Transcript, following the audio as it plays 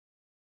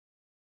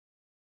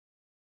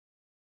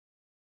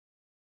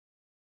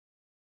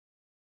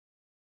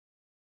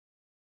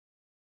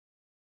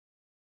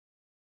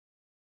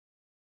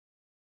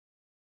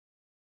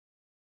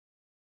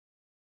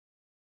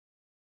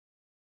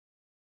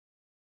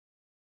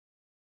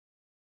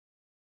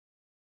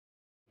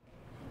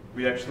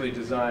we actually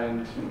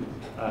designed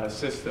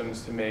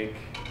systems to make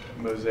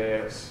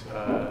mosaics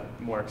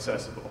more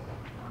accessible.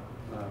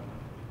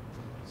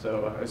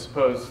 So I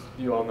suppose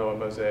you all know what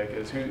mosaic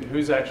is.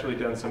 Who's actually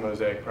done some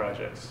mosaic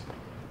projects?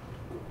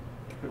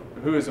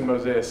 Who is a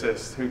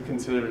mosaicist? Who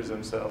considers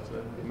themselves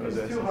a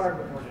mosaicist? It's too hard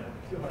before now.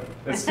 Too hard.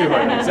 It's too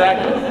hard.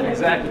 Exactly.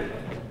 Exactly.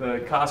 The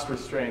cost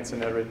restraints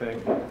and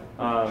everything.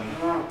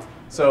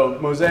 So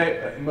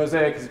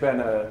mosaic has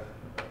been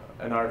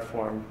an art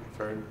form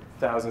for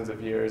thousands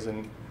of years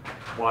and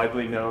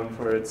widely known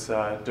for its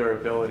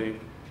durability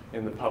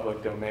in the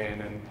public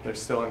domain. And they're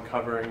still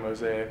uncovering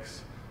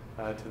mosaics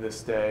to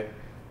this day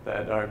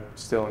that are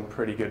still in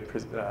pretty good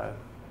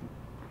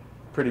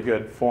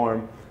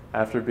form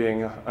after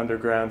being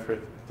underground for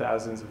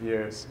thousands of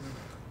years.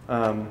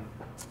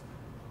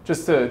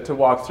 Just to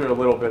walk through a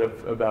little bit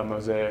about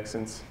mosaic,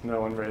 since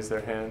no one raised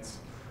their hands.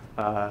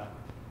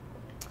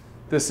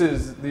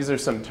 These are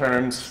some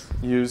terms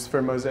used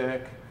for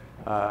mosaic.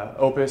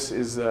 Opus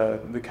is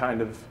the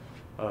kind of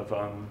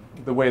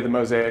the way the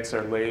mosaics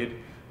are laid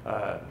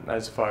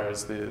as far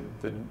as the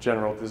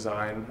general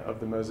design of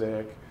the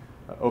mosaic.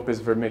 Opus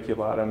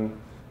vermiculatum,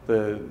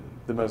 the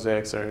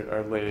mosaics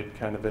are laid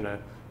kind of in a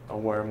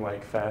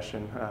worm-like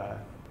fashion,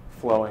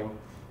 flowing.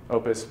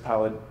 Opus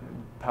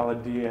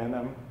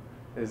palladianum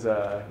is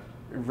a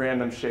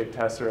random-shaped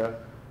tessera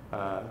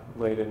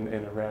laid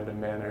in a random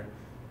manner.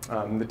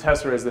 The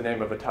tessera is the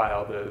name of a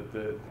tile,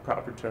 the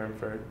proper term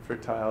for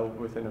tile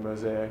within a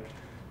mosaic.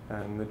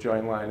 And the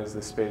join line is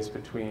the space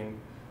between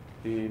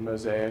the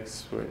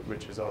mosaics,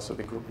 which is also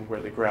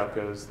where the grout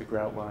goes, the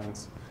grout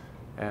lines.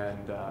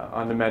 And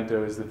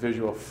ondimento is the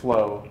visual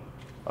flow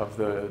of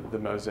the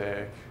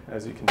mosaic.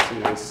 As you can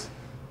see,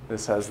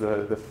 this has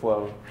the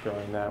flow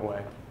going that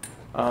way.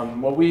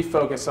 What we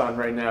focus on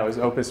right now is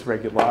opus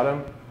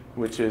regulatum,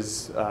 which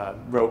is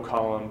row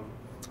column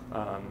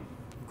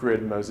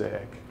grid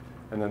mosaic.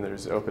 And then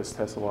there's opus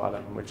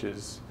tessellatum, which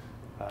is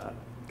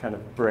kind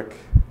of brick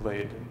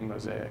laid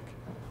mosaic.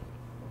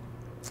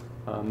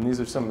 These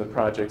are some of the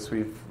projects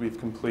we've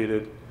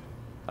completed.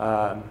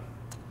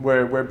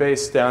 We're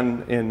based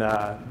down in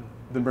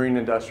the Marine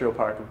Industrial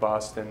Park of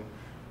Boston,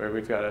 where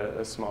we've got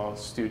a small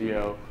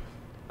studio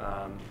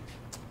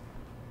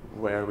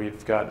where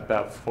we've got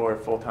about 4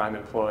 full-time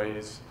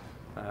employees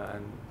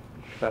and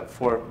about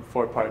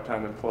four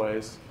part-time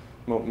employees.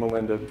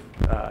 Melinda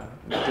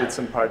did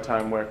some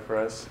part-time work for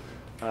us,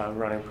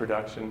 running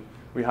production.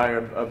 We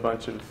hire a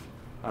bunch of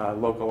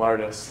local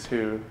artists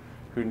who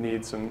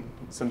need some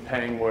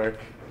paying work,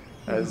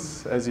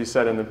 as you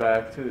said in the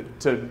back,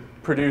 to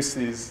produce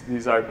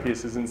these art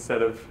pieces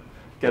instead of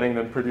getting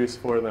them produced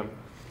for them.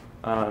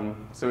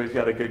 So we've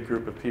got a good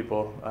group of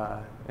people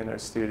in our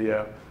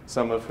studio,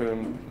 some of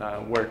whom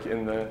work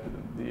in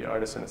the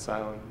Artisans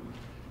Asylum,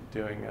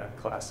 doing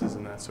classes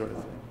and that sort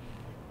of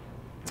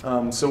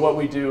thing. So what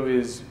we do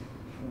is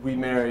we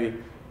marry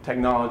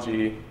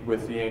technology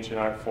with the ancient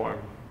art form,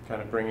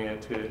 kind of bringing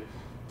it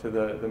to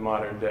the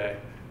modern day.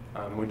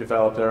 We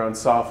developed our own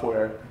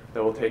software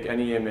that will take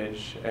any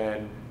image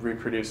and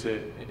reproduce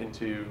it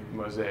into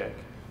mosaic.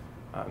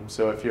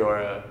 So if you're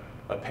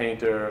a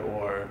painter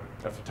or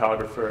a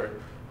photographer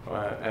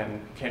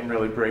and can't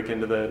really break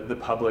into the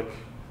public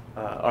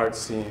art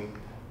scene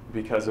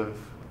because of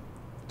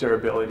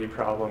durability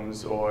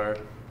problems, or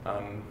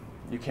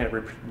you can't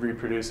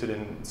reproduce it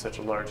in such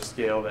a large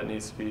scale that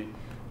needs to be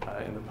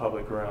in the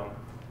public realm,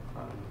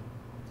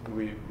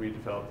 we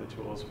developed the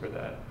tools for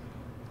that.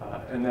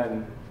 And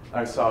then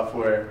our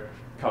software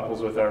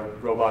couples with our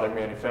robotic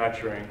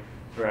manufacturing.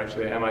 We're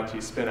actually an MIT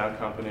spin-out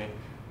company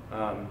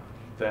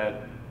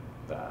that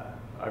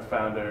our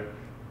founder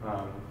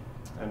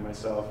and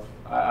myself,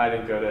 I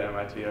didn't go to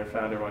MIT, our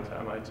founder went to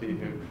MIT,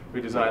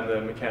 who designed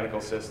the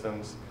mechanical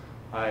systems.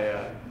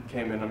 I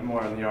came in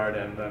more on the art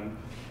end.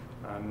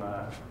 I'm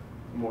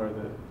more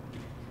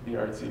the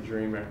artsy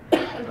dreamer.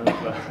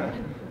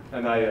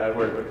 And I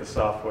work with the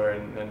software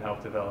and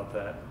help develop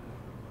that.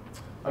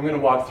 I'm going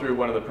to walk through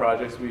one of the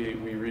projects we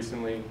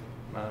recently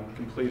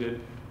completed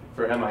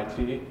for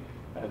MIT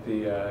at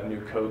the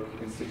new Koch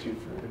Institute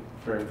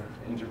for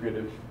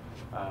Integrative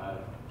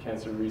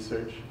Cancer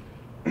Research.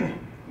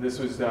 This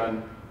was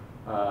done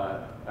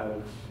out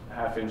of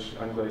half-inch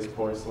unglazed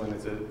porcelain.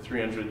 It's a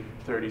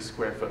 330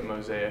 square foot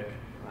mosaic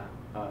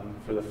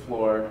for the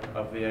floor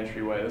of the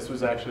entryway. This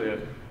was actually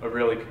a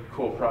really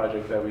cool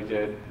project that we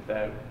did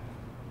that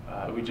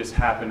we just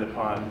happened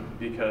upon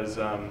because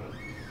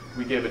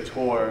we gave a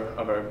tour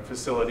of our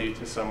facility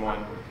to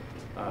someone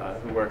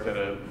who worked at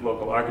a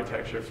local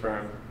architecture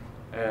firm,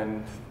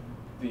 and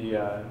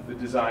the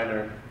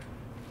designer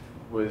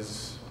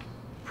was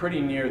pretty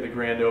near the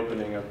grand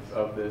opening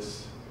of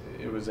this.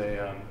 It was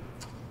a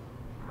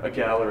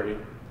gallery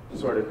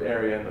sort of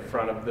area in the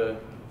front of the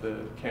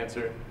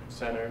cancer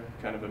center,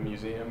 kind of a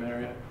museum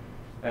area,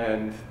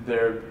 and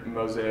their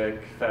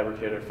mosaic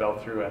fabricator fell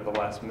through at the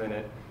last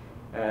minute,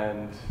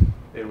 and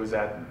it was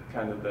at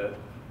kind of the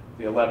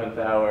 11th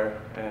hour,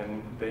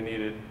 and they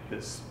needed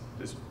this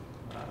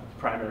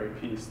primary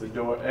piece. The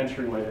door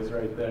entryway is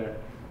right there,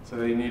 so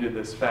they needed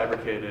this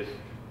fabricated,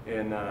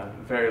 in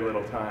very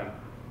little time.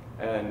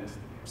 And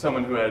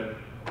someone who had,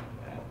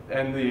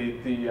 and the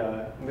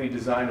lead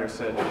designer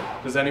said,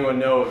 does anyone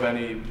know of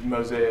any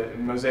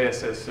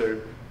mosaicists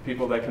or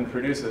people that can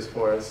produce this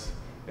for us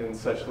in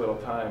such little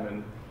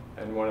time?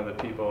 And one of the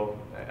people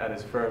at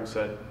his firm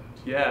said,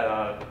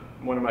 yeah,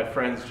 one of my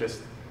friends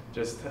just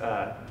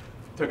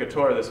took a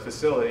tour of this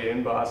facility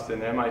in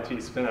Boston,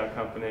 MIT spin-out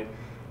company,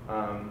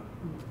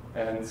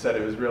 and said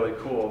it was really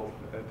cool,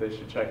 that they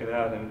should check it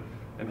out.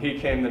 And he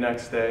came the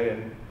next day,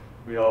 and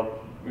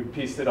we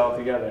pieced it all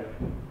together.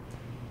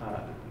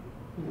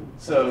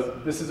 So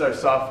this is our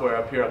software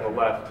up here on the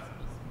left,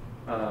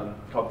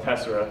 called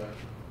Tessera,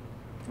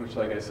 which,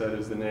 like I said,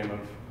 is the name of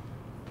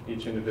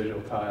each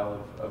individual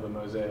tile of a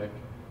mosaic.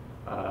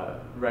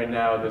 Right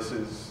now, this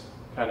is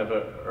kind of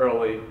an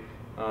early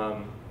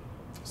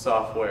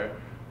software.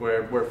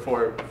 We're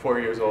 4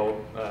 years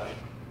old,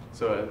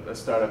 so a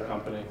startup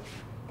company.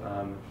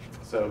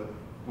 So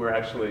we're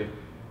actually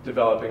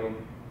developing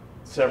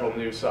several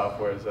new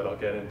softwares that I'll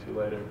get into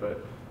later,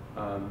 but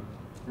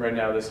right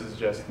now this is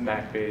just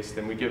Mac-based,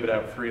 and we give it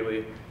out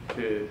freely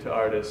to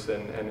artists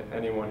and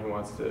anyone who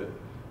wants to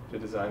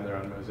design their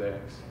own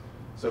mosaics.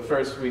 So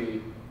first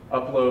we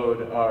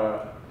upload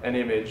an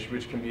image,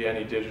 which can be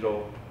any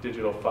digital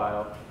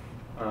file.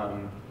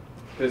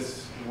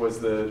 This was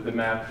the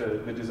map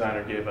the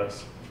designer gave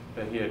us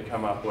that he had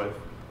come up with.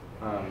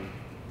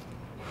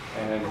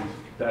 And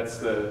that's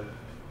the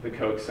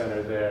Koch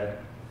Center there,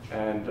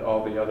 and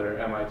all the other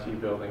MIT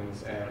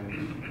buildings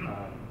and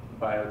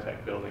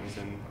biotech buildings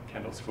in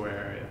Kendall Square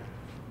area.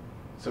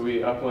 So we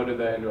uploaded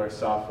that into our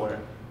software.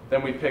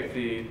 Then we picked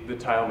the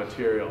tile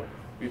material.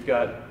 We've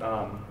got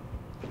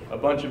a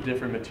bunch of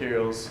different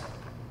materials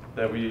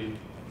that we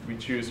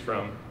choose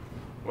from,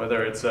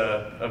 whether it's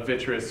a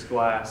vitreous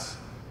glass,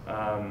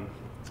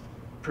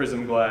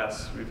 prism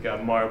glass, we've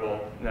got marble,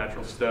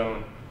 natural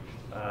stone,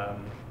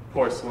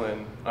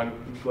 porcelain,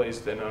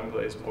 glazed and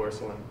unglazed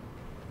porcelain.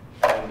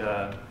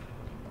 And,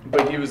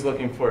 but he was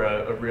looking for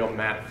a real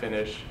matte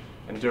finish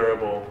and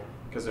durable,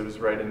 because it was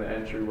right in the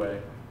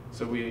entryway.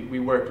 So we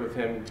worked with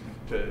him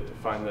to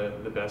find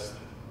the best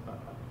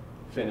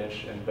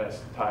finish and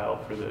best tile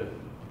for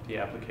the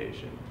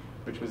application,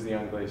 which was the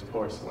unglazed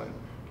porcelain,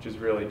 which is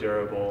really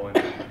durable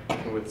and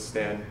can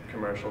withstand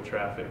commercial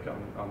traffic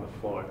on the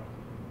floor.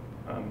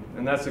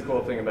 And that's the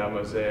cool thing about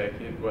mosaic,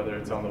 whether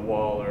it's on the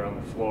wall or on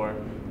the floor,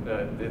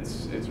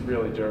 it's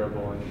really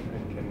durable and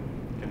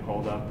can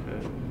hold up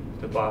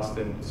to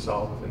Boston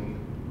salt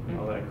and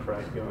all that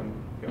crap going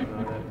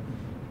on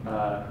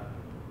it.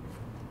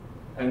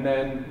 And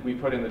then we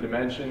put in the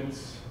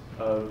dimensions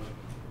of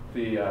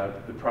the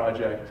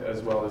project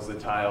as well as the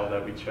tile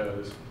that we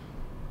chose.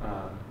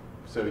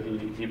 So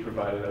he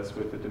provided us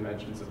with the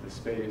dimensions of the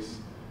space,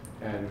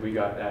 and we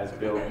got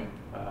as-built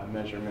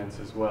measurements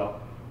as well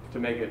to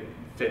make it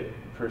fit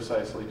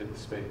precisely to the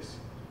space.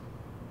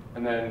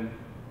 And then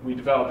we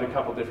developed a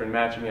couple different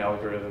matching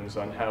algorithms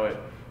on how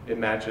it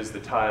matches the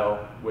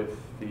tile with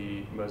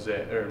the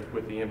mosaic, or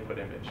with the input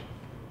image.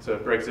 So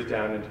it breaks it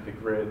down into the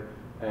grid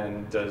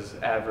and does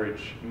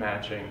average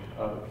matching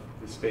of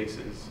the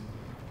spaces.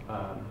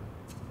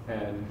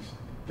 And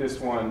this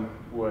one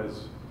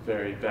was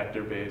very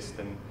vector-based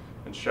and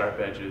sharp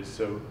edges,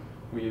 so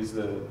we use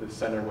the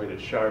center weighted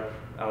sharp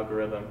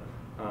algorithm.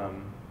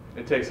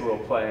 It takes a little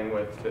playing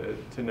with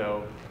to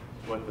know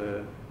what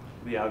the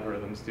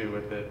algorithms do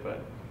with it,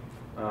 but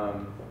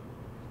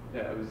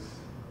yeah, it was,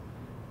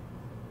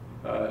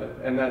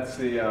 and that's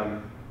the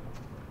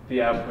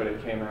output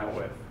it came out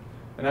with.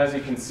 And as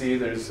you can see,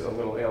 there's a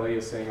little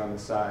aliasing on the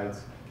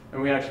sides,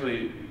 and we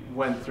actually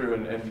went through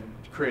and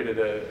created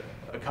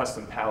a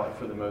custom palette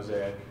for the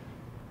mosaic.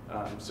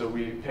 So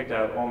we picked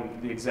out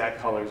the exact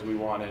colors we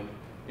wanted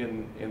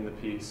in the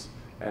piece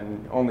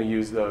and only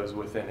used those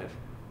within it.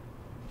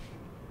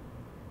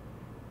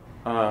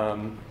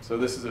 So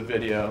this is a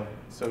video.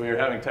 So we were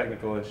having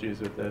technical issues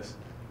with this,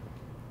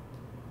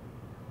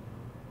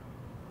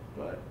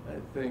 but I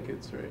think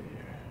it's right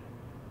here.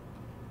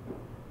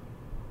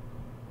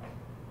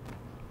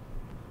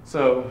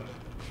 So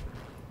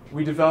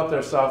we developed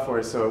our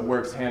software so it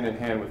works hand in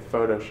hand with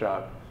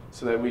Photoshop,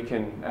 so that we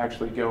can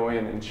actually go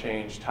in and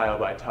change tile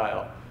by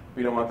tile.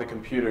 We don't want the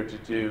computer to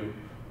do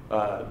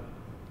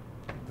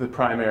the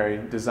primary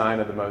design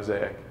of the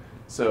mosaic.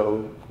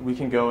 So we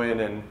can go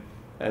in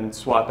and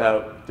swap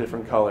out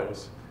different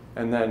colors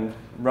and then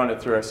run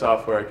it through our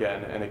software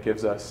again, and it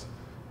gives us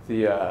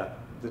the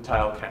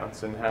tile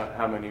counts and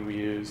how many we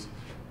use.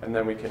 And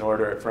then we can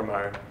order it from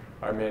our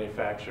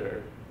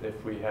manufacturer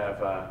if we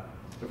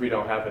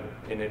don't have it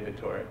in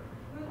inventory.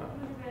 Who's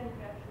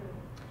manufacturing?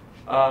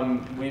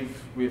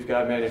 We've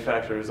got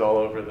manufacturers all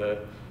over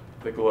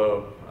the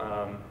globe.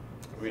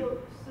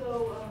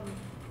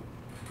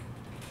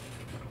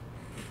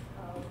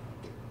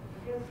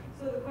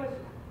 So the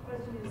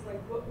question is,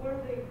 like, what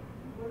are they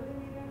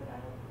made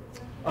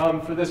out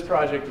of? For this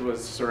project, it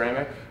was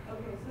ceramic.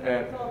 Okay, so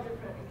it's all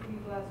different. It can be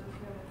glass or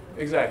ceramic.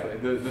 Exactly.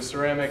 The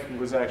ceramic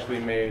was actually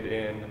made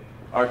in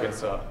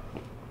Arkansas,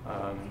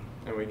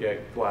 and we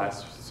get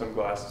some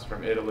glasses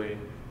from Italy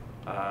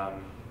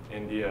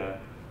India.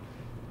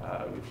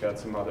 We've got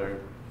some other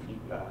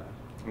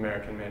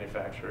American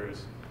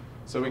manufacturers.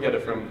 So we get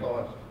it from.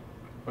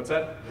 What's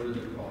that? What does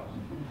it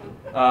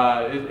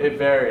cost? It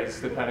varies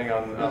depending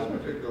on.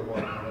 This particular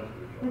one, how much does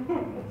it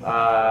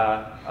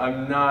cost?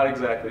 I'm not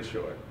exactly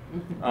sure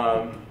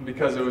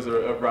because it was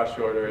a rush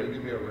order. Can you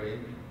give me a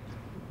range?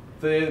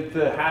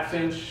 The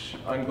half-inch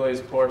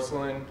unglazed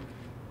porcelain,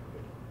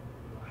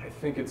 I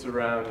think it's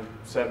around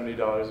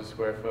 $70 a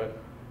square foot.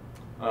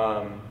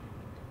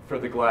 For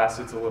the glass,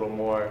 it's a little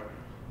more.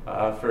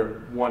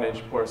 For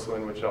 1-inch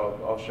porcelain, which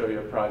I'll show you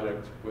a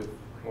project with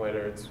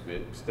later,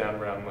 it's down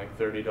around like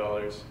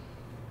 $30.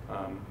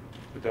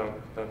 But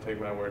don't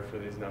take my word for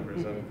these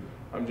numbers.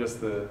 I'm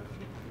just the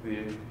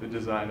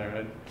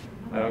designer.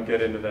 I don't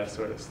get into that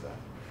sort of stuff.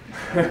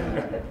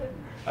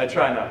 I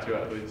try not to,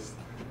 at least.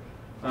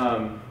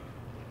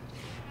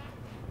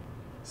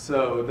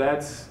 So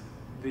that's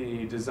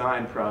the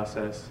design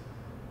process,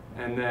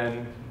 and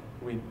then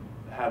we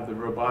have the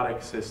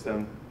robotic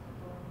system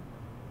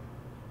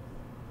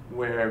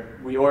where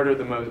we order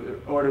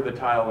the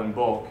tile in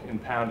bulk, in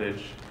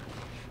poundage,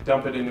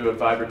 dump it into a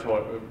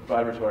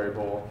vibratory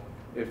bowl.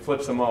 It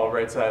flips them all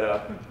right side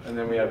up, and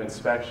then we have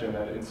inspection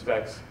that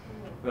inspects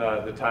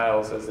the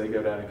tiles as they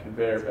go down a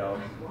conveyor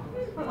belt.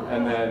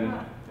 And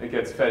then it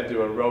gets fed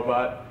to a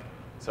robot.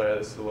 Sorry,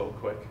 this is a little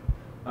quick.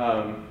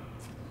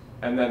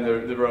 And then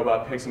the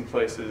robot picks and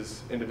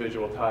places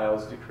individual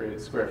tiles to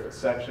create square foot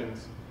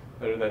sections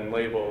that are then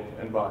labeled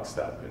and boxed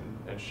up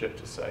and shipped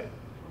to site.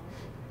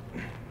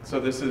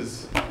 So this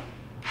is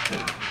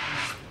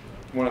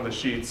one of the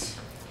sheets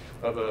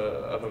of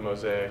a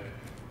mosaic.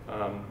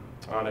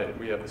 On it,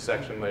 we have the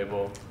section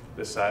label,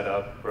 this side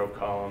up, row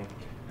column.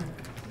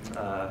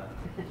 Can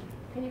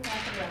you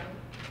pass it around?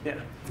 Yeah.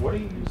 What are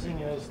you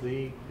using as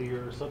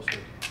your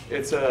substrate?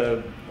 It's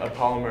a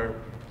polymer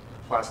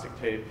plastic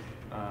tape.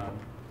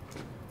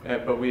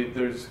 But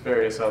there's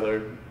various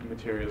other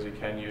materials you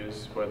can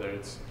use, whether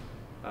it's,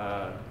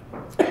 what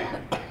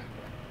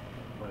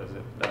is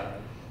it,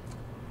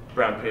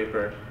 brown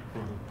paper.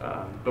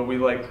 But we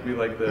like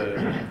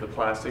the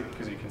plastic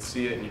because you can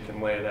see it and you can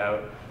lay it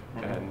out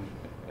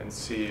and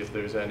see if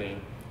there's any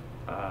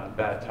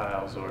bad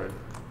tiles or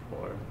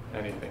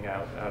anything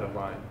out of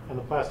line. And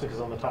the plastic is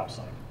on the top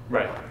side.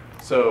 Right.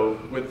 So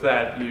with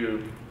that,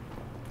 let's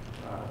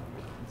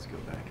go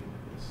back into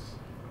this.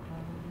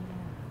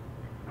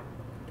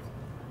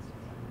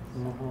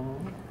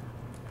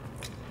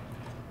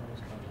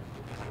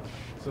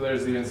 So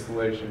there's the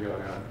installation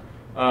going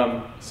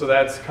on. So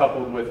that's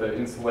coupled with an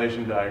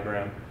installation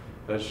diagram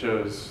that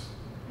shows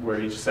where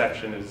each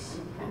section is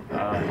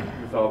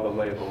with all the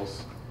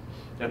labels.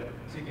 Yep.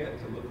 To get it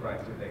to look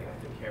right, do they have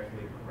to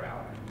carefully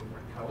grout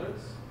different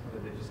colors, or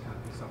do they just kind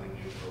of do something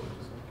neutral and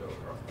just go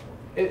across the whole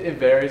thing? It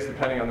varies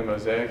depending on the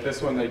mosaic.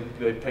 This one,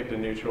 they picked a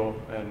neutral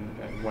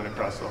and went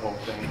across the whole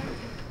thing.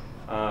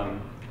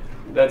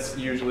 That's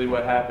usually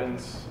what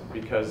happens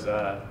because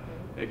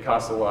it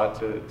costs a lot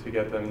to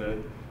get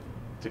them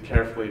to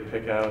carefully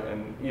pick out,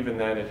 and even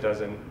then it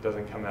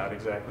doesn't come out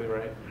exactly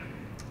right.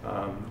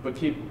 But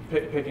keep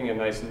picking a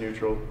nice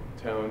neutral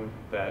tone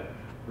that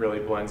really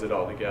blends it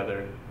all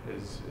together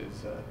is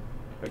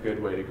a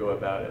good way to go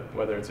about it.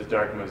 Whether it's a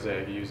dark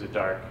mosaic, you use a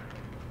dark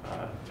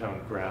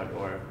tone grout,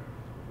 or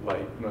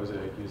light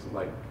mosaic, use a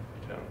light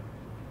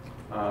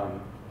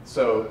tone.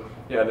 So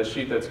yeah, the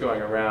sheet that's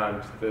going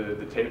around,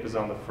 the tape is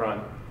on the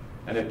front,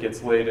 and it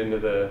gets laid into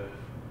the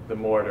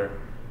mortar.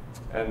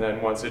 And then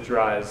once it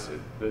dries,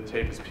 the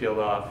tape is peeled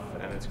off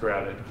and it's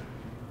grouted.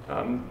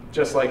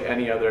 Just like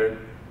any other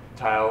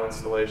tile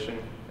installation,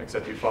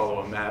 except you follow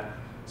a map.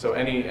 So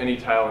any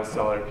tile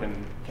installer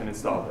can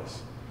install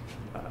this.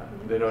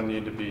 They don't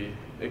need to be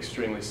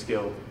extremely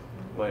skilled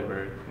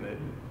labor,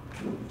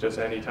 just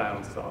any tile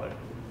installer.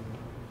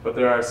 But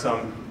there are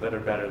some that are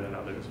better than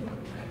others.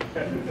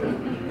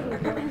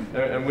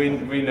 And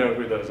we know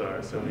who those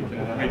are, so we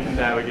can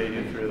navigate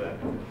you through that.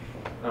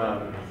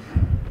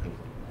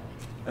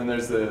 And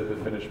there's the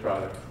finished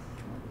product.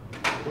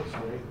 Looks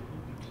great.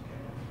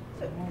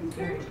 So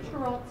compared to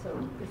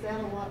terrazzo, is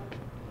that a lot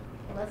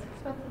less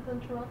expensive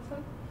than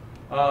terrazzo?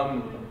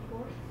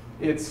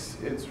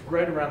 It's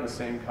right around the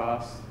same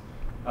cost.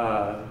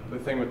 The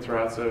thing with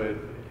terrazzo,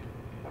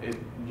 it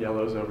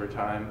yellows over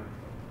time,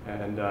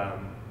 and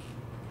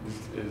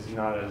is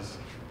not as,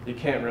 you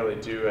can't really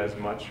do as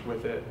much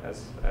with it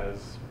as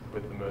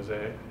with the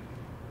mosaic,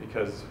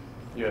 because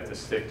you have to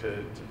stick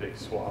to big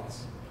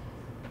swaths.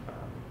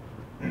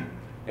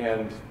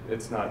 And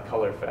it's not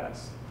color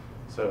fast.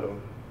 So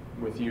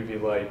with UV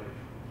light,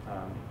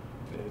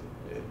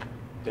 it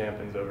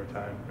dampens over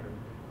time, or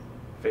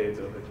fades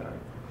over time.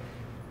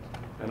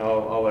 And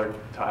all our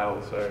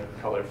tiles are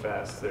color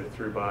fast. They're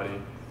through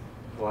body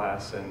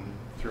glass and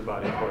through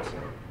body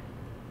porcelain.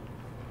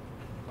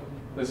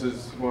 This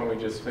is one we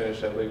just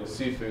finished at Legal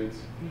Seafoods,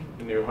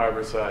 the new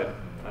Harborside.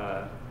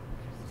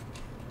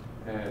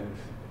 And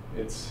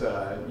it's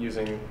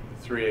using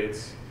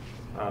 3/8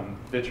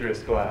 vitreous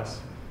glass,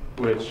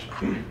 which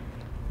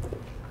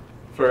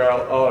for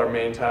all our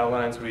main tile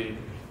lines, we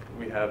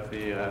we have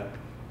the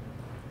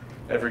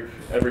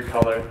every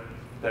color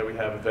that we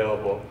have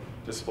available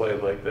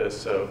displayed like this,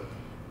 so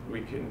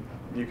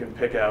you can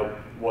pick out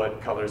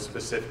what colors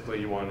specifically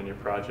you want in your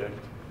project,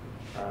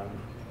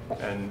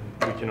 and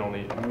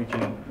we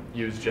can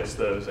use just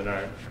those in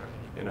our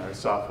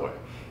software.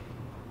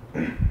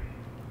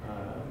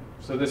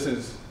 So this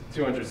is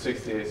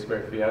 268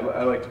 square feet.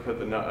 I like to put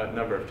the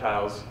number of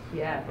tiles,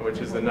 which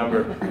is the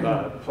number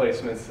of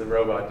placements the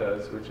robot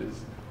does, which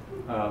is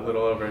a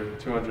little over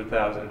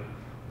 200,000.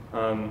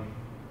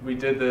 We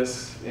did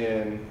this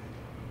in,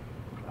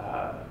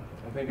 I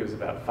think it was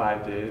about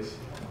 5 days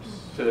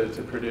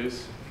to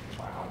produce.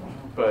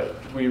 But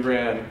we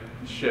ran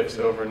shifts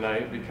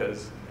overnight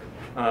because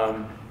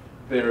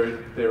they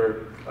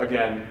were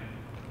again,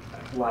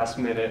 last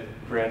minute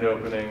grand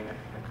opening.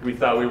 We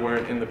thought we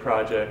weren't in the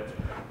project,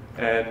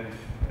 and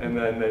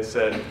then they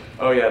said,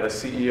 oh yeah, the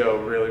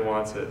CEO really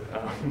wants it.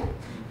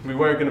 We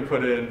weren't going to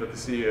put it in, but the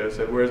CEO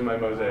said, where's my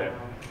mosaic?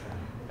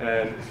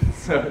 And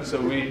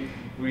so we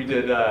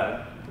did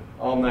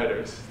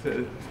all-nighters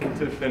to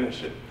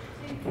finish it.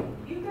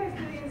 You guys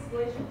do the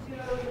installation too?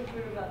 I wasn't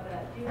sure about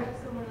that. Do you have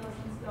someone else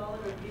install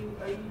it,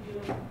 or are you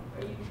doing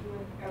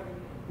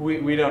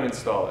everything? We don't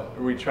install it,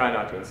 or we try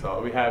not to install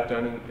it. We have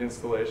done an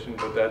installation,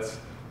 but that's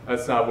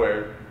not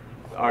where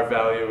our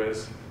value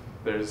is.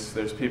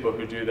 There's people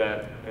who do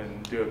that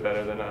and do it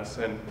better than us.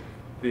 And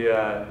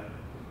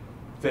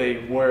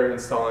they were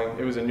installing.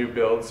 It was a new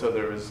build, so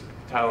there was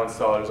tile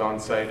installers on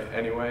site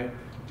anyway,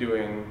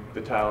 doing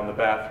the tile in the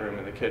bathroom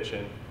and the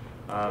kitchen,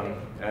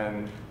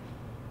 and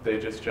they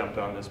just jumped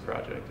on this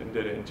project and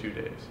did it in 2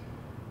 days.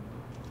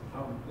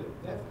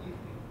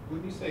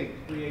 When you say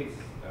creates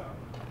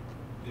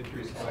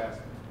increased class,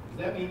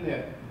 does that mean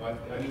that, I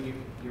mean,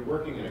 you're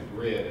working in a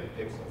grid at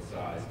pixel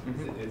size.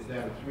 Is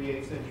that a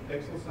 3/8 inch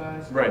pixel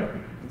size? Right.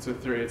 It's a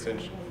 3/8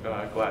 inch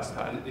glass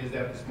tile. Is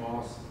that the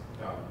smallest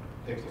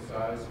pixel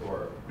size,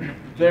 or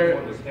There,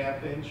 was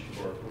half inch?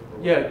 Or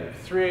yeah,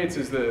 3/8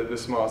 is the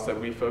smallest that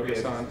we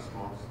focus on. The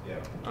smallest,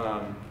 yeah.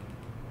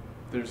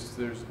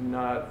 There's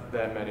not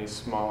that many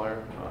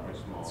smaller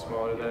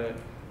than it.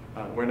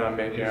 We're not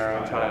making It's our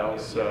own tile,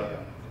 tiles, so. yeah.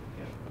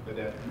 But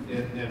then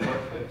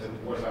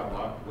what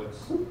about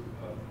what's a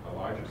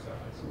larger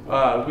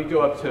size? We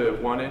go up to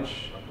 1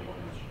 inch. Up to 1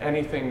 inch.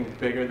 Anything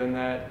bigger than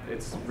that,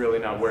 it's really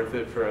not worth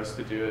it for us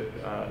to do it,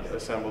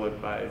 assemble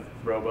it by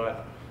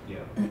robot, Yeah.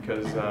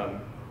 because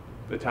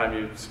the time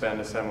you spend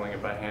assembling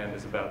it by hand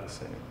is about the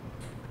same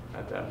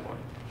at that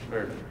point,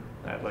 or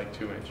at like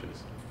 2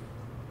 inches.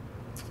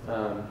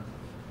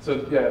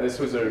 So yeah, this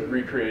was a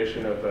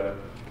recreation of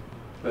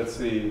that's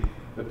the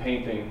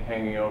painting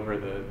hanging over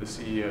the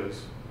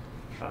CEO's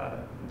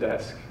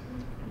desk,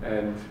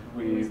 and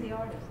Who's the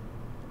artist?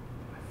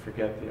 I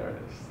forget the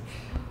artist.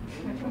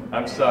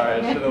 I'm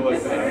sorry, I should have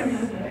looked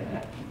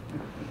it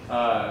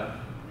up.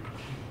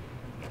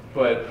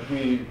 But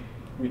we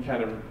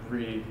kind of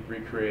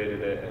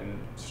recreated it and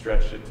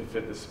stretched it to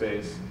fit the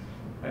space,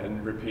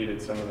 and repeated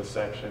some of the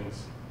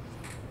sections,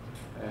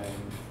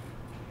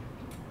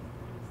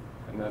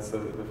 and that's the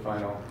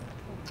final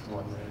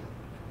one there.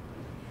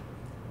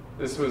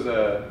 This was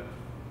a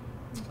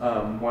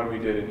one we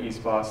did in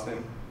East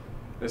Boston.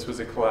 This was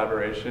a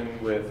collaboration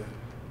with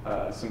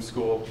some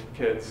school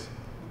kids.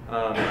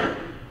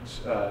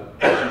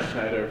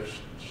 Schneider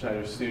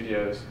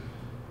Studios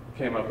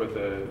came up with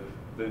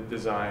the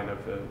design of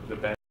the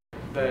bench.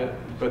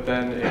 But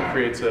then it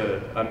creates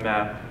a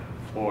map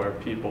for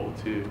people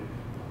to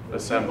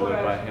assemble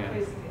it by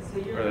hand.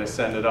 Or they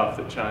send it off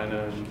to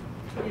China and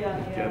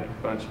get a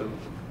bunch of.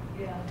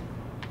 Yeah.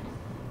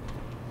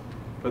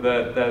 But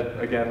that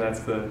again,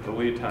 that's the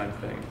lead time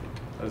thing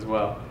as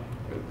well.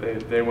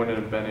 They wouldn't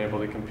have been able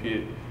to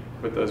compete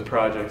with those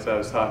projects I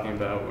was talking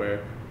about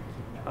where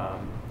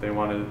they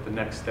wanted it the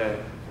next day.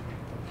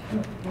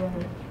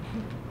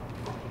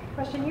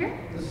 Question here?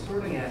 The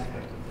sorting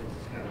aspect of things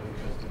is kind of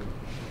interesting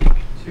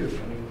too.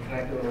 I mean, can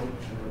I go to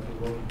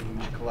the local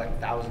beach, collect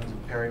thousands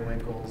of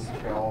periwinkles,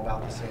 they're all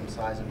about the same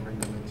size, and bring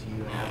them into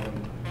you and have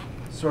them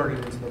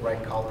sorted into the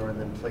right color and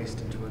then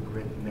placed into a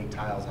grid and make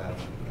tiles out of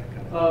them? That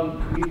kind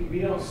of We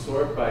don't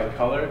sort by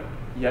color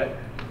yet.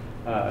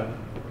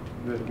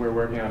 We're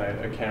working on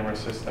a camera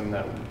system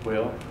that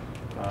will,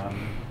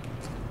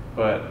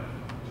 but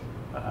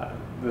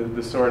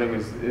the sorting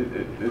is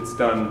it's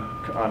done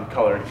on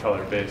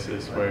color-to-color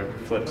basis where it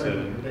flips it.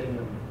 You're bidding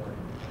them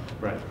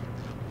beforehand. Right.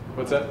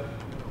 What's that?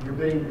 You're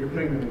putting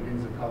them in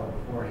bins of color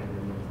beforehand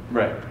and then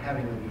Right.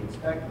 having them be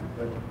inspected.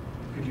 But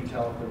could you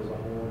tell if there was a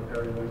hole in a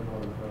periwinkle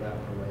and throw that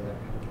away, that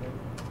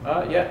kind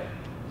of thing? Yeah.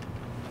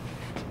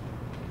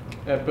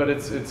 Yeah, but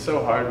it's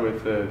so hard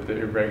with the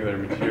irregular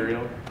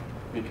material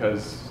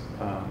because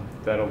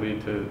that'll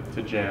lead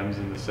to jams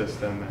in the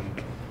system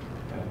and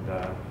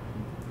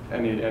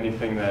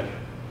anything that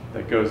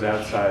goes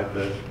outside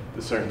the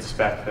certain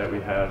spec that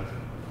we have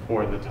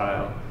for the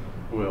tile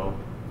will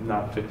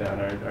not fit down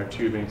our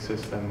tubing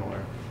system or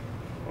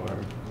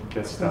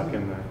get stuck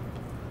in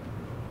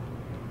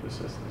the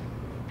system.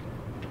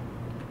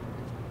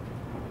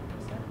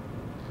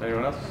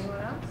 Anyone else?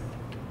 Anyone else?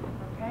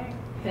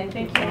 Thank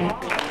you.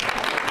 Thank you all.